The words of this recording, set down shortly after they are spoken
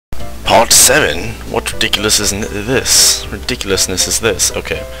Part 7? What ridiculousness is this?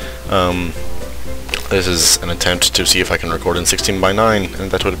 Okay. This is an attempt to see if I can record in 16:9,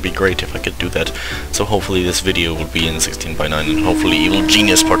 and that would be great if I could do that. So hopefully this video will be in 16:9, and hopefully Evil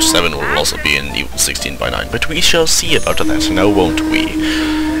Genius Part 7 will also be in 16:9. But we shall see about that, now won't we?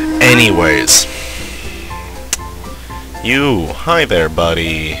 Anyways. You! Hi there,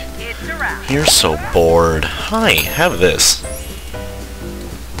 buddy. You're so bored. Hi, have this.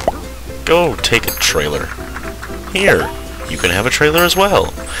 Go take a trailer. Here, you can have a trailer as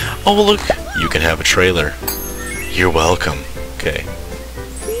well. Oh look, you can have a trailer. You're welcome. Okay.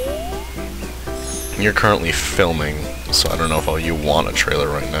 You're currently filming, so I don't know if you want a trailer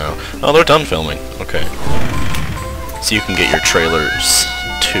right now. Oh, they're done filming. Okay. So you can get your trailers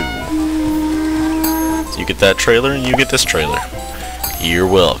too. So you get that trailer and you get this trailer. You're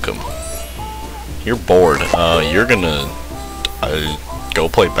welcome. You're bored. You're gonna go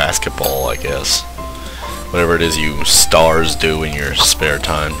play basketball, I guess. Whatever it is you stars do in your spare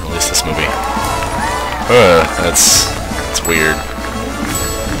time. At least this movie. That's weird.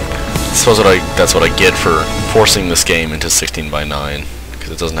 That's what I get for forcing this game into 16:9,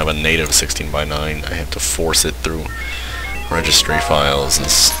 because it doesn't have a native 16:9. I have to force it through registry files and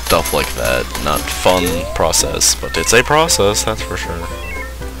stuff like that. Not fun process, but it's a process, that's for sure.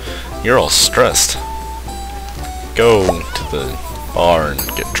 You're all stressed. Go to the bar and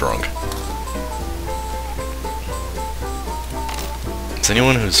get drunk. Is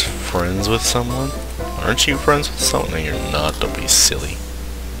anyone who's friends with someone? Aren't you friends with someone? No, you're not. Don't be silly.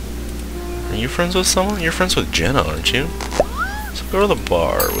 Are you friends with someone? You're friends with Jenna, aren't you? So go to the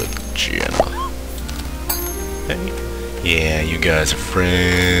bar with Jenna. Hey? Yeah, you guys are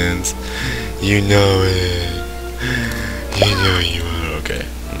friends. You know it. You know you are. Okay,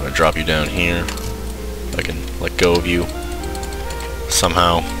 I'm gonna drop you down here. I can let go of you.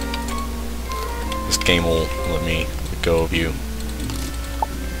 Somehow. This game will let me let go of you.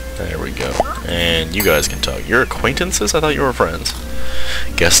 There we go. And you guys can talk. You're acquaintances? I thought you were friends.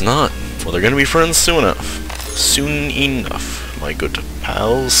 Guess not. Well, they're gonna be friends soon enough. Soon enough, my good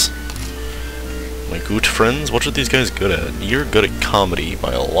pals. My good friends. What are these guys good at? You're good at comedy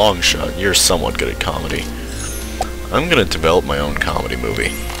by a long shot. You're somewhat good at comedy. I'm gonna develop my own comedy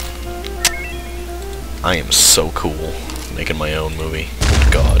movie. I am so cool making my own movie.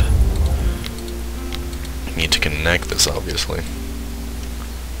 Good God. I need to connect this, obviously.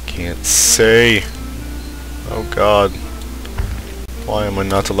 Can't say. Oh God. Why am I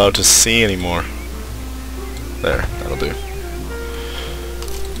not allowed to see anymore? There, that'll do.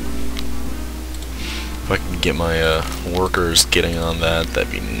 If I can get my workers getting on that, that'd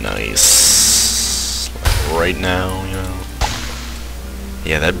be nice. Like right now, you know.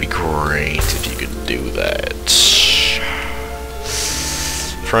 Yeah, that'd be great if you could do that.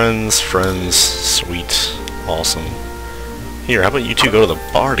 Friends, sweet, awesome. Here, how about you two go to the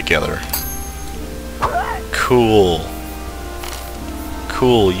bar together? Cool.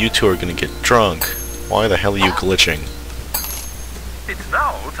 Cool, you two are gonna get drunk. Why the hell are you glitching? It's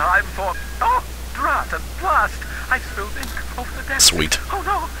now time for... Oh, drat and blast! I spilled ink off the desk. Sweet. Oh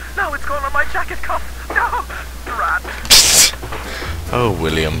no! Now it's gone on my jacket cuff! No! Drat! Oh,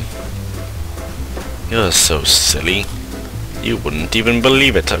 William. You're so silly. You wouldn't even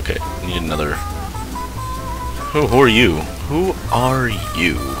believe it. Okay, need another... Who are you? Who are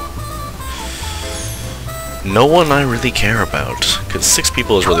you? No one I really care about, because 6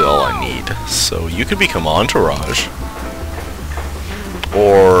 people is really all I need. So you could become Entourage.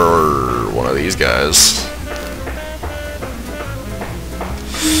 Or one of these guys.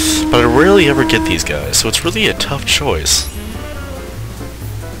 But I rarely ever get these guys, so it's really a tough choice.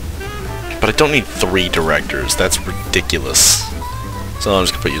 But I don't need 3 directors, that's ridiculous. So I'm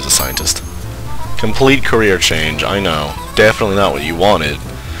just gonna put you as a scientist. Complete career change, I know. Definitely not what you wanted.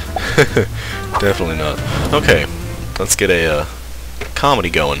 Definitely not. Okay, let's get a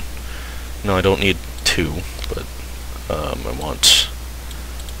comedy going. No, I don't need 2, but I want...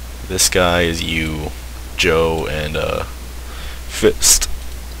 This guy is you, Joe, and Fist.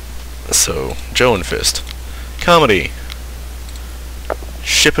 So, Joe and Fist. Comedy.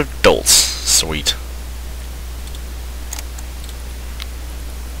 Ship of Dolts. Sweet.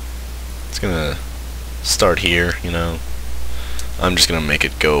 It's gonna start here, you know. I'm just gonna make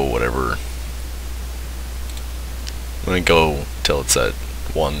it go whatever. I'm gonna go till it's at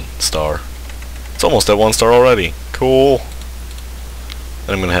 1 star. It's almost at 1 star already. Cool.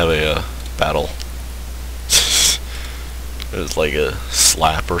 Then I'm gonna have a battle. It's like a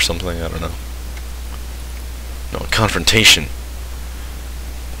slap or something, I don't know. No, a confrontation.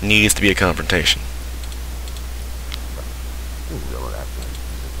 Needs to be a confrontation.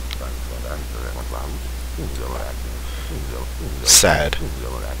 Sad.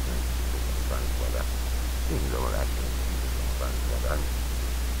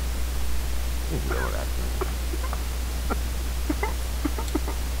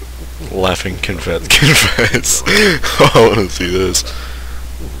 Laughing confess. I want to see this.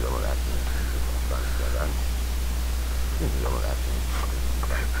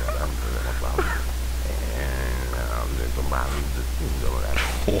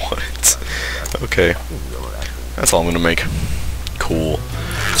 What? Okay. That's all I'm gonna make. Cool.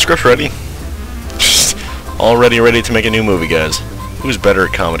 Script ready. Already ready to make a new movie, guys. Who's better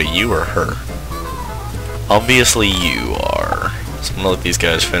at comedy, you or her? Obviously you are. So I'm gonna let these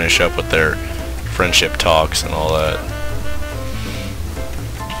guys finish up with their friendship talks and all that.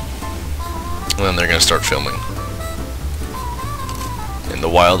 And then they're gonna start filming. In the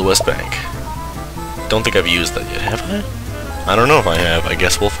Wild West Bank. Don't think I've used that yet, have I? I don't know if I have. I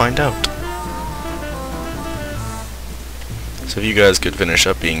guess we'll find out. So if you guys could finish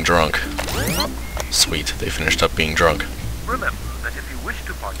up being drunk. Sweet, they finished up being drunk. Remember that if you wish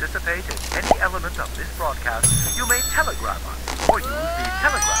to participate in any element of this broadcast, you may telegram us or use the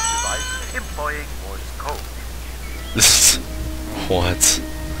telegraph device employing Morse code. This is... what?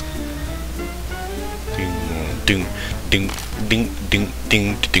 Ding ding ding ding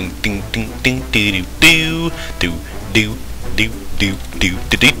ding ding ding ding ding ding do do do do do do do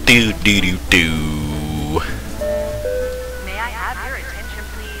do do do do. May I have your attention,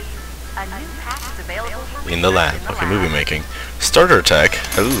 please? A new pack is available for In the lab. Okay, movie making. Starter tech.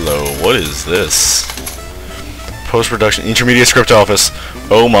 Hello, what is this? Post-production, intermediate script office.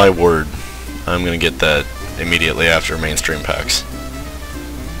 Oh my word. I'm gonna get that immediately after mainstream packs.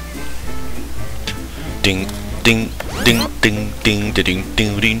 Ding, ding, ding, ding, ding, ding, ding,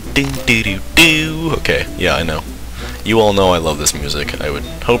 ding, ding, ding, ding. Okay, yeah, I know. You all know I love this music. I would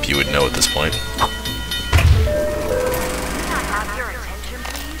hope you would know at this point. May I have your attention,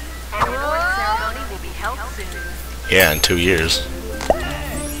 please? An award ceremony will be held soon. Yeah, in 2 years.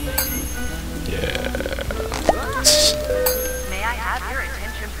 Yeah. May I have your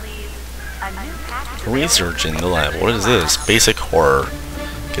attention, please? A new pack is Research in the lab. What is this? Basic horror.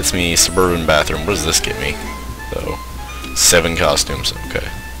 Gets me suburban bathroom. What does this get me? Though, 7 costumes. Okay.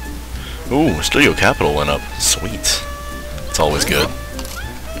 Ooh, Studio Capital went up. Sweet. It's always good.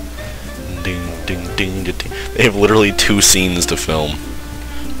 Ding, ding, ding, ding, ding. They have literally 2 scenes to film.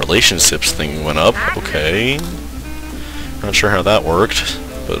 Relationships thing went up. Okay. Not sure how that worked,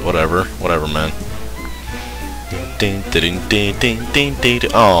 but whatever. Whatever, man. Ding, ding, ding, ding, ding, ding,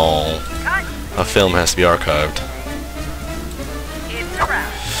 ding. Oh, a film has to be archived. It's a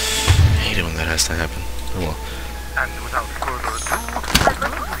wrap. I hate it when that has to happen. Oh well. And without further ado, I'd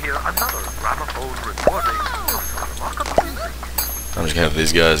like you to hear another gramophone recording of some remarkable music. I'm just gonna have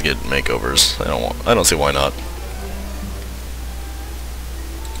these guys get makeovers. I don't see why not.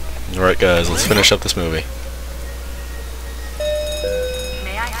 Alright guys, let's finish up this movie.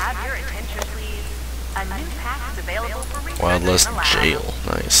 May I have your attention, please? A new pack is available for research Wild West in the lab. Jail.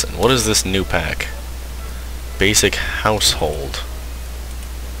 Nice. And what is this new pack? Basic household.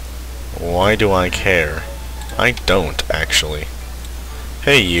 Why do I care? I don't, actually.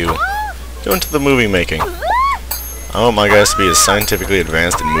 Hey you. Go into the movie making. I want my guys to be as scientifically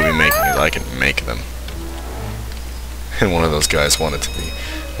advanced in movie making as I can make them. And one of those guys wanted to be.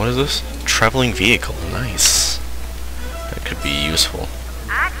 What is this? Traveling vehicle. Nice. That could be useful.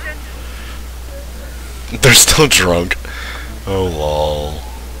 Action! They're still drunk. Oh lol.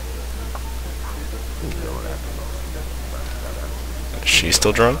 Is she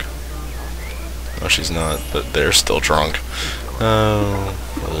still drunk? No, she's not, but they're still drunk. Oh,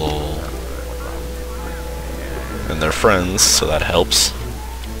 lol. And they're friends, so that helps.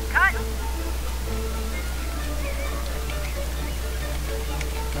 Cut!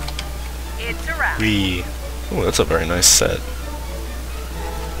 It's a wrap. Oh, that's a very nice set.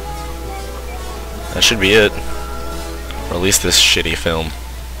 That should be it. Or at least this shitty film.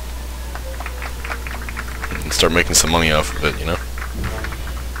 And start making some money off of it, you know?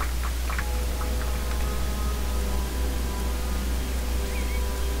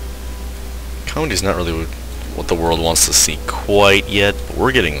 Comedy's not really what the world wants to see quite yet, but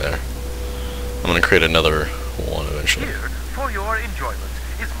we're getting there. I'm gonna create another one eventually. Here, for your enjoyment,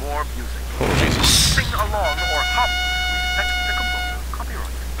 is more music. Oh, Jesus. Sing along or hum. Respect the composer.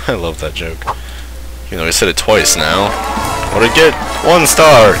 Copyright. I love that joke. You know, I said it twice now. What'd it get? 1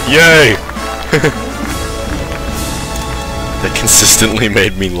 star! Yay! That consistently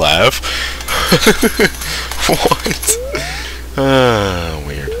made me laugh. What?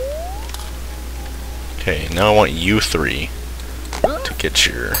 Weird. Okay, now I want you 3 to get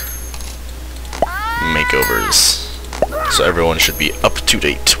your makeovers. So everyone should be up to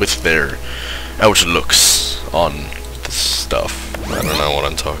date with their outlooks on this stuff. I don't know what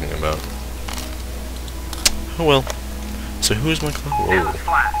I'm talking about. Oh well. So who's my club? Whoa.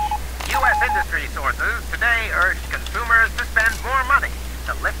 Newsflash. U.S. industry sources today urged consumers to spend more money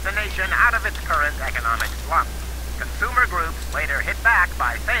to lift the nation out of its current economic slump. Consumer groups later hit back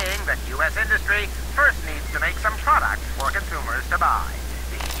by saying that U.S. industry first needs to make some products for consumers to buy.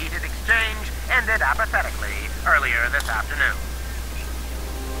 The heated exchange ended apathetically earlier this afternoon.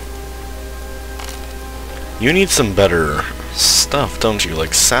 You need some better stuff, don't you?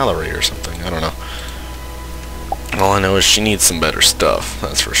 Like salary or something. I don't know. All I know is she needs some better stuff,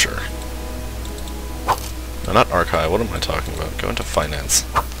 that's for sure. No, not archive, what am I talking about? Go into finance.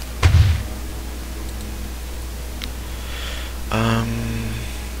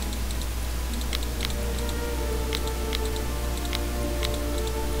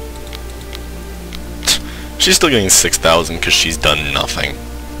 She's still getting 6,000 because she's done nothing.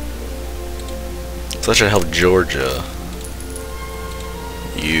 So that should help Georgia.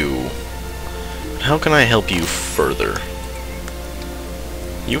 You. How can I help you further?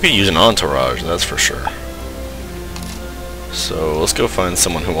 You could use an entourage, that's for sure. So let's go find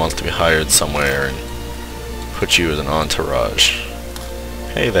someone who wants to be hired somewhere and put you as an entourage.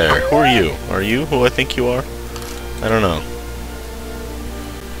 Hey there, who are you? Are you who I think you are? I don't know.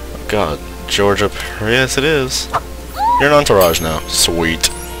 Oh god, Georgia, yes it is. You're an entourage now. Sweet.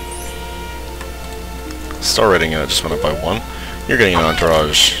 Star rating just went up by 1. You're getting an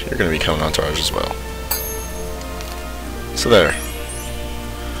entourage. You're going to become an entourage as well. So there.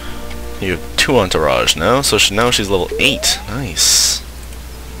 You have 2 entourage now, so now she's level 8. Nice.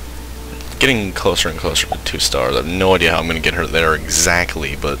 Getting closer and closer to 2 stars. I have no idea how I'm going to get her there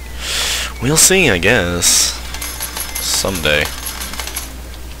exactly, but we'll see, I guess. Someday.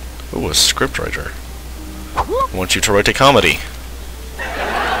 Ooh, a scriptwriter. I want you to write a comedy.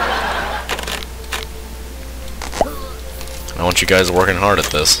 I want you guys working hard at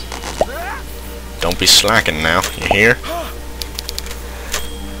this. Don't be slacking now, you hear?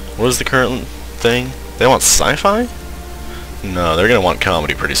 What is the current thing? They want sci-fi? No, they're gonna want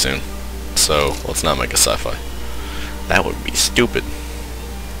comedy pretty soon. So, let's not make a sci-fi. That would be stupid.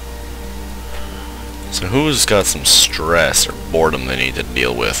 So who's got some stress or boredom they need to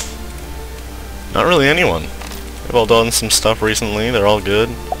deal with? Not really anyone. They've all done some stuff recently, they're all good.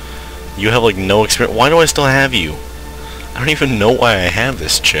 You have like no experience. Why do I still have you? I don't even know why I have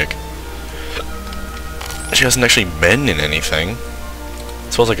this chick. She hasn't actually been in anything. I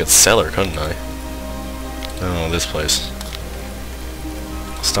suppose I could sell her, couldn't I? Oh, this place.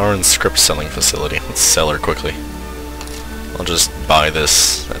 Star and script selling facility. Let's sell her quickly. I'll just buy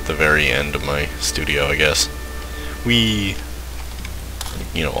this at the very end of my studio, I guess. You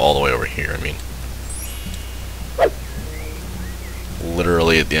know, all the way over here, I mean.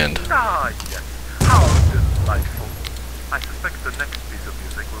 Literally at the end. Ah, yes. How delightful. I suspect the next piece of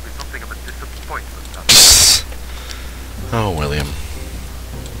music will be something of a disappointment. Oh, William.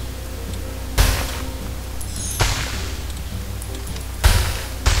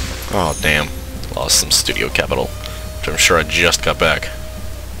 Oh, damn. Lost some studio capital, which I'm sure I just got back.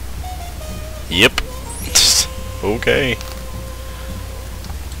 Yep. Okay.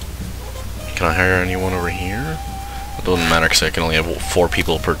 Can I hire anyone over here? It doesn't matter because I can only have 4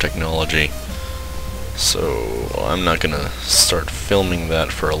 people per technology. So I'm not gonna start filming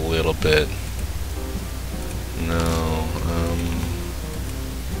that for a little bit. No.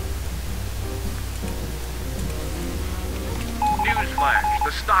 Newsflash,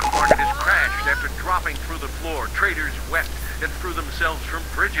 the stock market has crashed after dropping through the floor. Traders wept and threw themselves from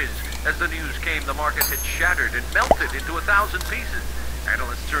bridges. As the news came, the market had shattered and melted into 1,000 pieces.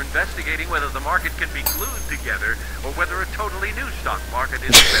 Analysts are investigating whether the market can be glued together or whether a totally new stock market is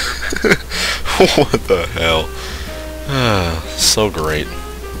a better bet. What the hell? So great.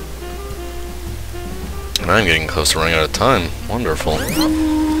 And I'm getting close to running out of time. Wonderful.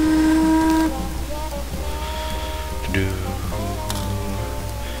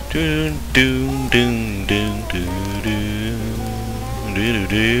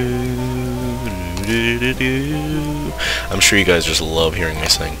 I'm sure you guys just love hearing me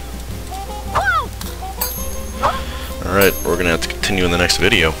sing. Alright, we're gonna have to continue in the next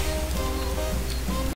video.